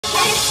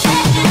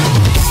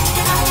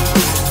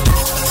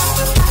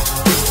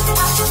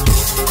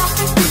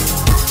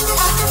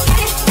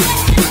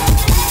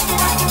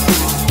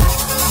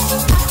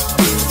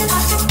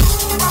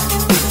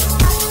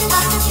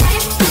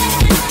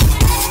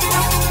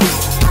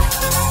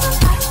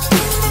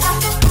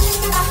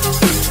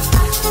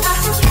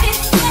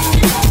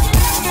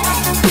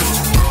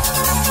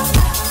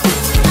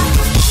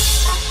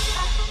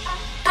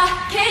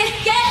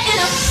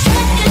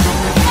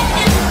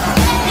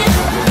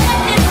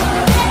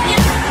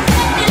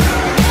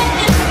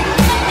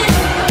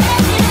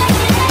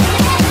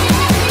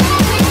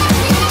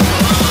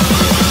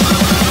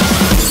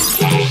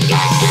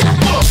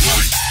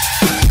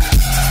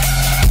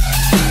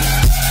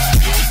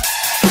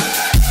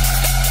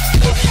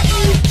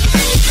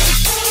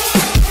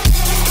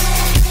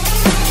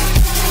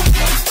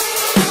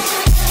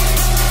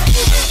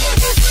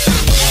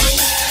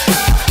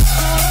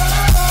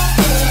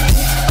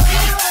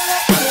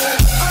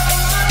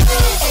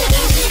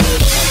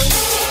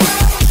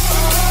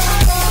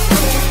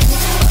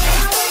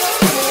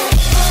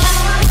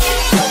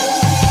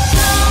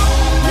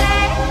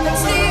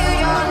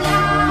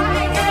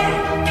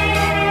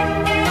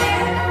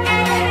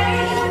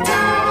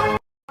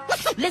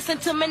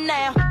on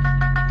now.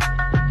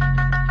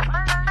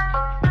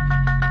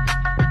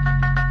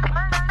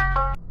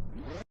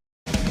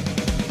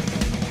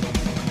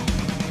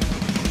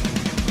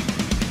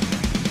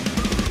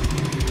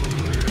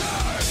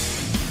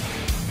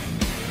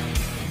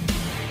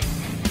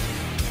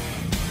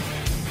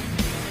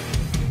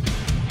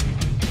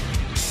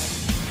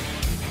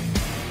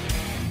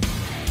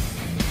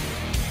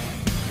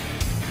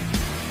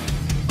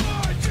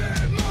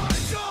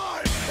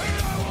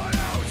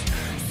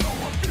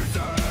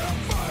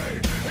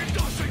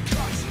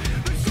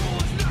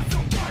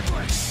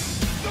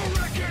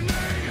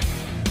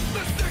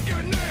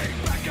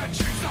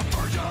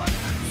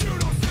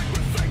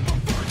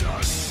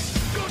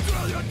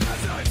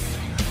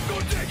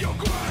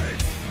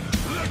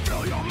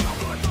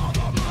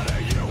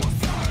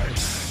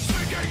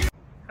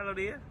 Hello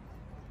dear.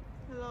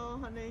 Hello,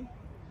 honey.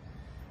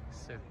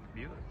 So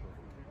beautiful.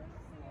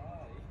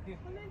 Honey,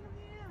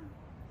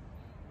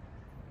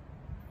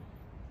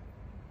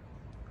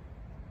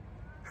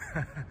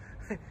 come here.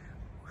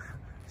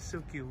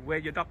 So cute.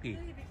 Where's your doggy?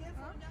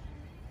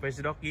 Where's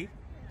the doggy?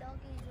 Doggy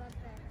is right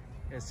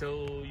there. And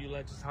so you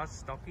like to touch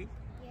doggy?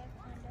 Yeah,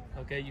 kind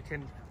of. Okay, you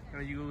can.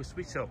 You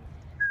switch up.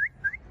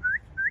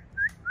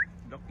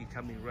 Doggy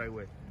coming right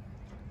away.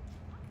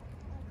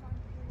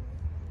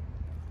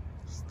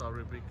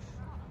 Story bricks.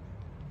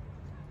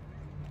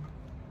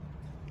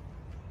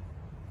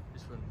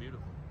 This one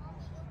beautiful.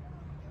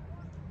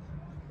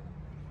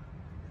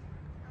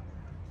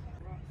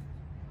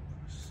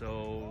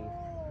 So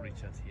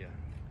Richard here.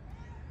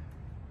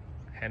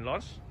 Hand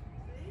loss?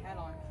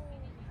 Hello.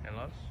 Hand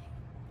loss?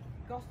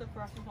 Gloucester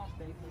Brush and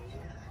Hospital.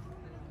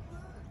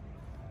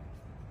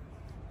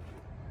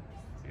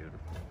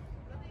 Beautiful.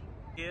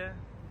 Here.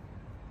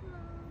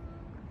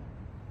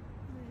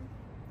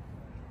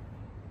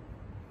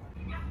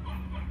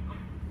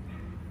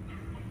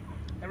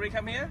 Henry,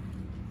 come here.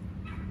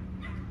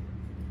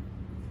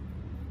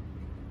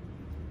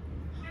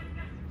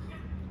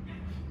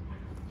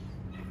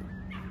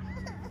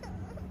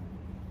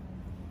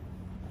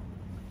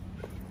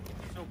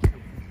 So cute.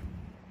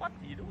 What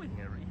are you doing,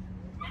 Henry?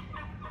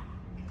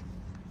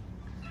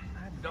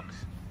 I'm dogs.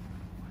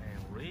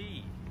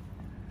 Henry.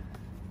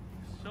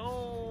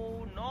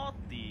 So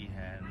naughty,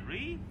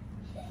 Henry.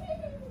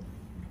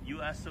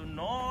 You are so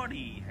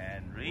naughty,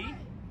 Henry.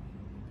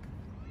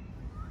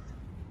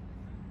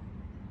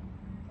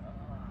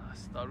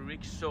 Story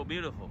Rick, so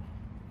beautiful.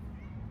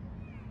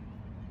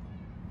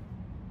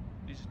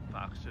 This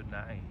park so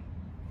nice.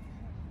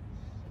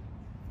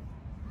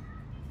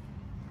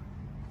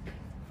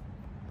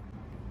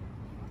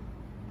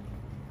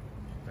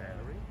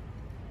 Mary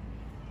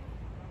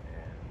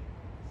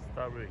and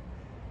Strawberry.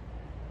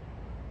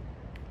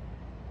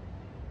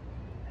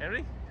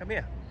 Henry, come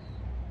here.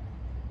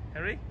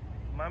 Henry,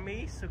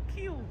 mommy is so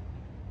cute.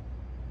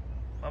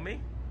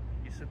 Mommy,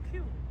 you're so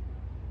cute.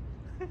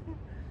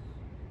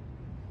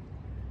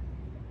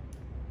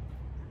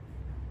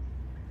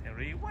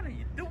 Henry, what are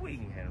you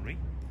doing, Henry?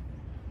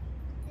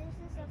 This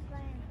is a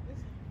plant.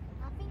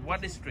 I think.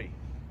 What is tree?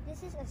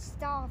 This is a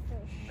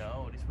starfish.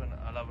 No, this one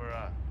aloe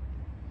vera.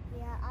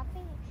 Yeah, I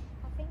think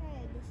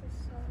this is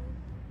so.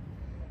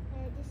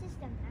 This is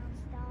the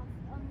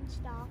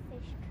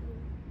starfish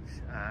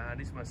tree. Ah,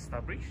 this one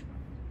starfish.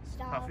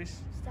 Starfish.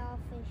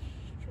 Starfish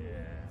tree.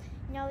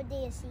 Yeah. No,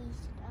 they are sea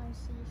starfish.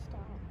 Sea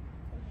star.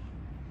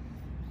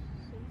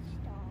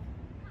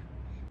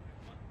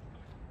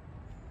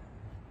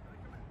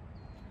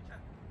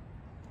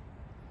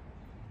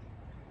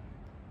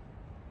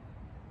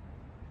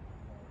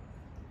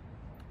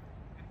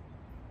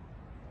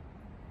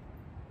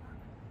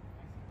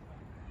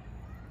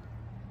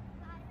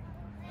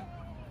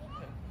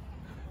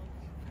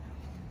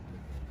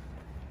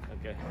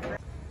 Okay.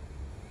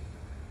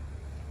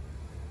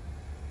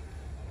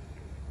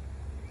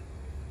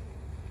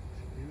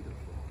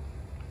 Beautiful.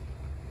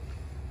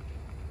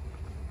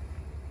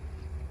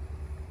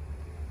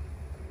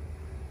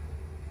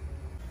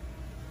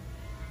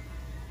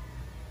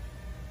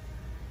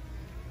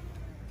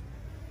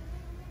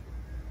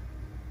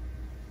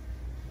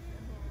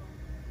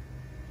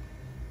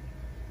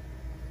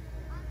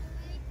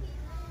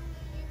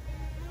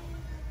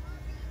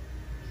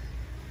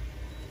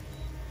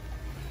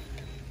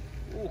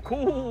 Oh,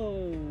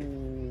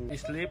 cool. You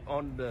sleep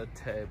on the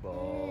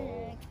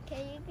table. Can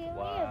you give me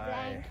Why? a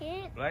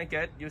blanket?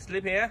 Blanket? You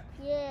sleep here?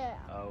 Yeah.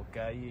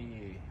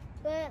 Okay.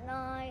 Good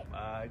night.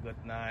 Bye.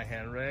 Good night,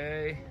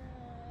 Henry.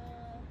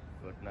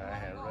 Good night,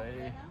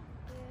 Henry. Yeah.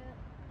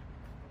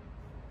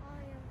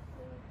 I am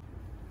food.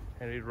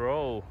 Henry,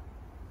 roll.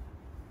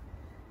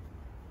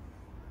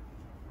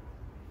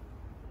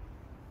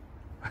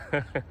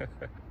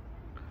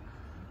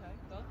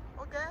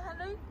 Okay,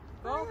 honey.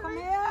 Go, come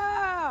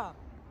here.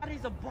 That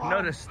is a bomb.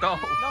 No, the stove.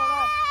 No.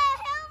 Help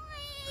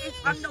me!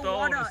 It's The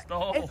underwater. stove, the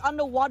stove. It's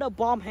underwater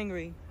bomb,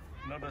 Henry.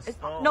 No, the It's,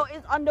 stove. no,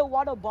 it's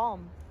underwater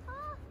bomb.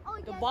 Oh,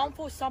 The yes, bomb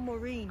for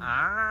submarine.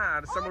 Ah,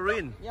 the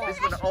submarine. That's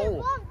This one actually a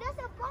old. bomb. That's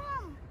a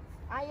bomb.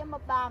 I am a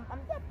bomb. I'm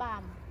the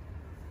bomb.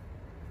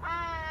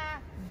 Ah.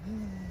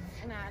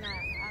 Nah.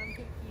 I'm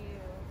picky.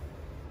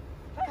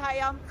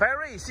 like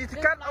Ferry, see the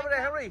this cat like over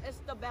there, that. Harry. It's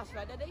the best,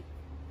 right, Daddy?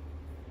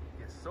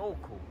 It's so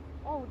cool.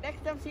 Oh,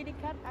 next time see the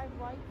cat, I'm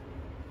right.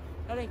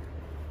 Daddy,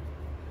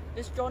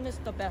 this drone is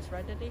the best,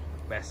 right, Daddy?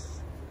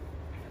 Best.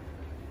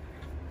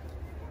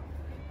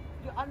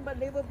 You're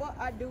unbelievable.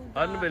 I do.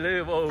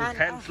 Unbelievable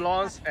hand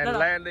launch and no.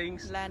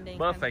 landings. Landing.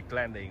 Perfect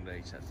landing,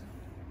 Rachel.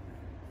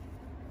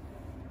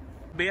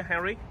 Beer,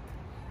 Harry.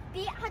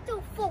 We have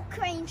to full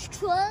cranes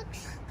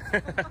trucks.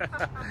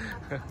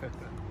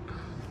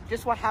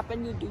 Just what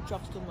happened? You do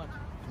drugs too much.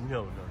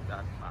 No,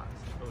 that fast.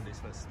 Oh,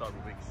 this one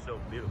started so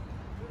beautiful.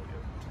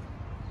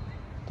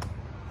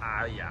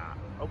 Ah, yeah.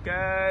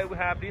 Okay, we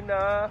have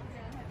dinner.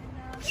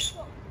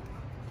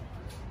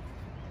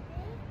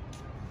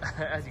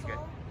 As you go.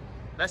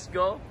 Let's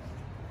go.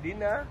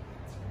 Dinner.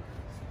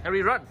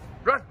 Harry, run.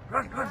 Run.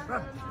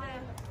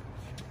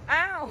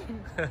 Ow!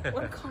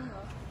 What kind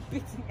of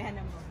big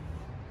animal?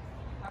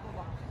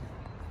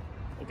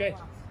 Okay.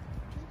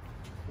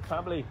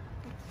 Family.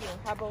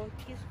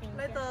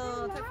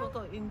 Later, take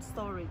photo in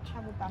storage.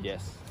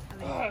 Yes.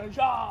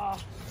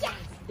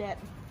 That.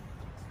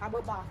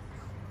 Harbor bar.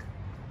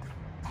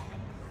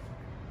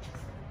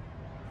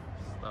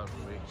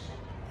 Starfish.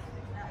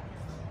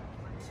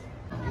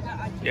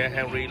 Yeah,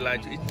 Harry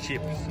likes to eat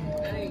chips.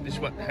 This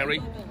what,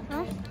 Harry?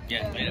 Huh?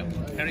 Yeah,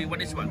 Harry,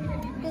 what is what?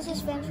 This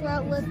is French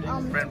fries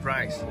with French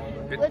fries.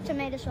 with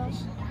tomato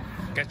sauce.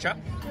 Ketchup?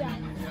 Yeah.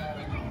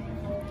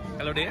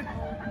 Hello there.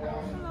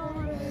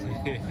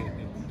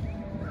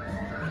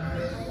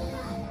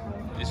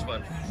 This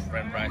one,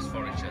 French fries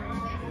for Richard.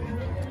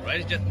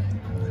 Right, Richard?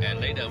 And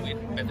later with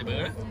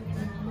vegetable.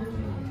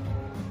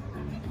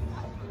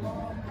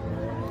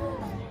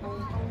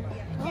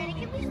 Daddy,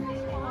 can we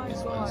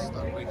This one,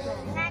 Starfish.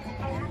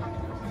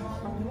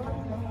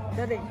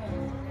 Daddy.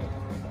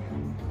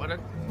 What?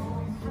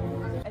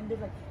 And they're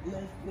like,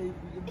 let's play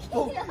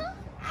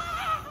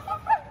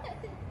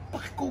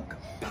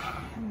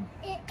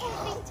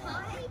Every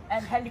time.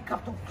 and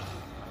helicopter.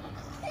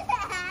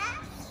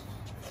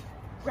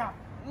 Grab.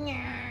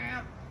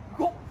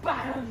 Go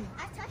bang.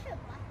 I touched your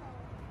butthole.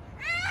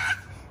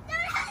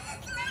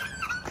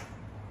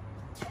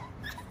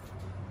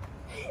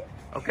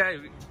 Okay,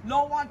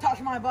 No one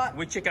touch my butt.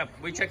 we check up.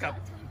 Check out.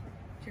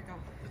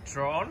 The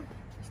throne.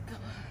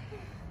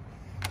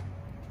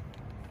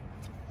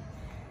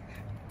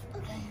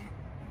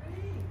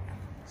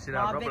 Sit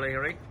down Robin. properly,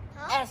 Harry.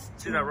 Huh?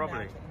 Sit down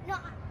properly. No,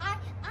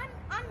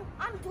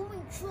 I'm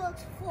doing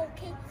drugs for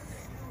okay.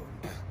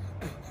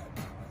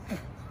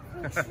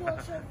 Drugs for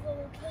okay.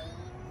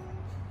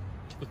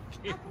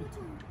 I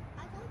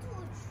go to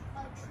a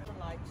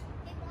Light.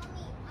 Hey,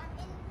 mommy,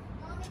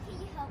 mommy, can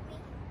you help me?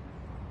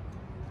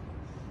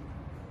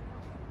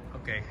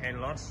 Okay,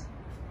 hand loss.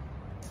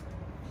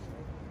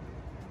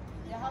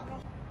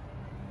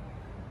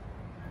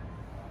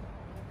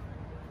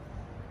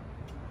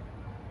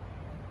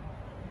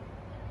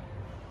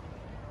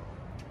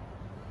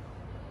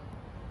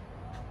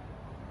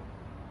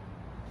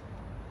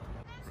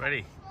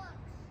 Ready?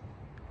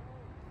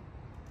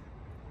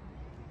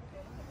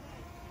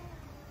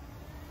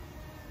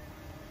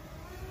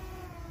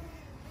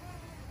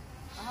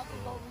 I have to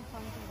go in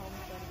front of home.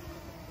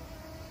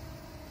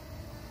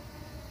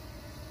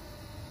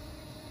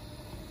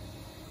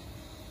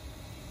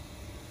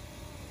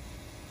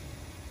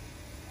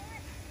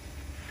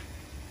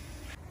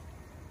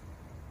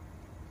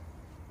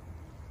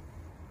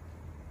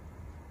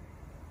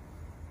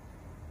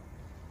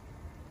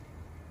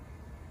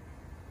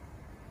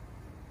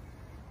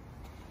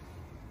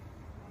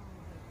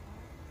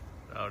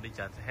 Rồi đi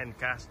chặt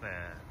handcast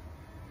nè.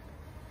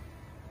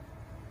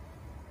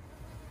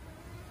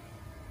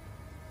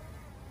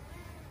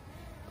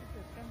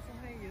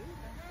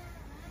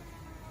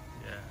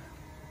 Yeah.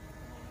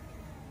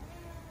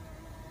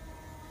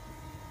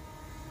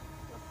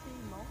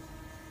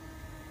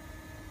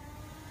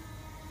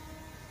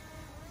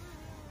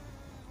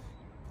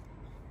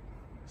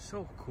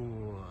 So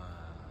cool.